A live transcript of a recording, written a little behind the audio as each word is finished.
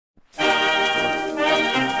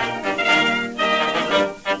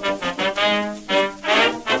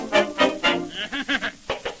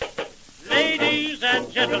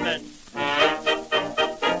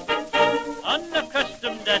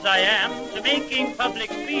making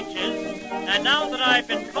public speeches, and now that I've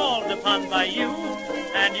been called upon by you,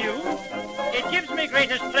 it gives me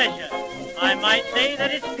greatest pleasure. I might say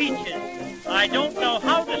that it's peaches. I don't know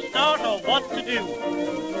how to start or what to do.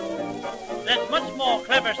 There's much more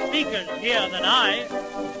clever speakers here than I,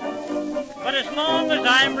 but as long as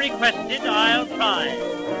I'm requested, I'll try.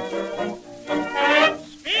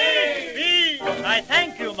 Speech! I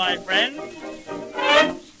thank you, my friend.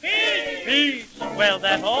 Speech! Well,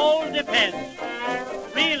 that all depends.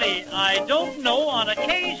 Really, I don't know. On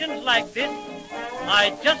occasions like this,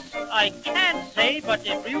 I can't say, but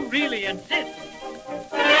if you really insist.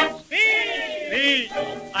 Speech!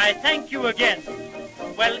 I thank you again.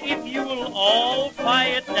 Well, if you'll all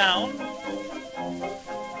quiet down,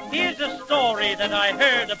 here's a story that I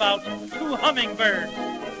heard about two hummingbirds.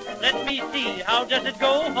 Let me see, how does it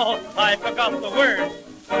go? Oh, I forgot the words.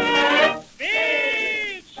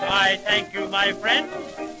 Speech! I thank you, my friends.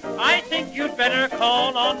 I think you'd better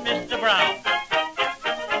call on Mr. Brown.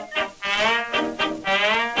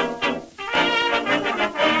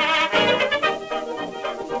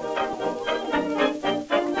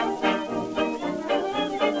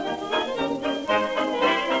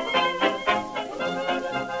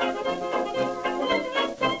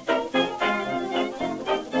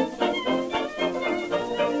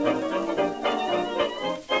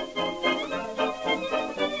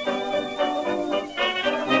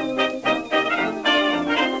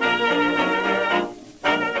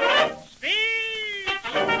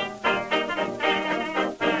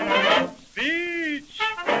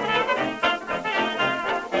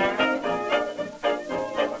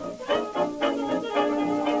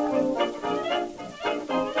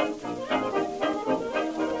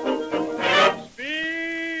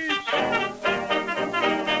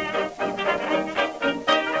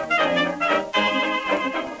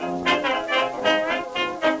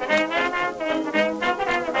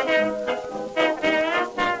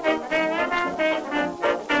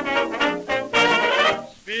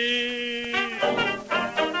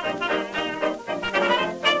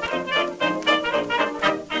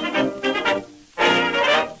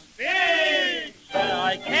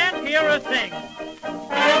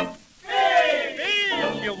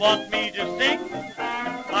 You want me to sing?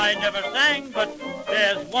 I never sang, but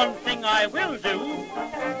there's one thing I will do.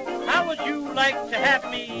 How would you like to have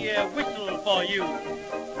me whistle for you?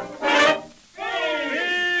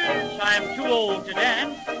 I'm too old to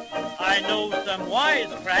dance. I know some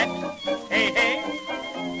wisecracks. Hey, hey.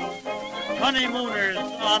 Honeymooners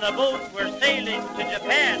on a boat were sailing to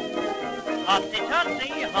Japan.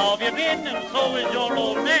 Hotsy-totsy, how have you been? And so is your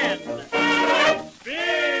old man.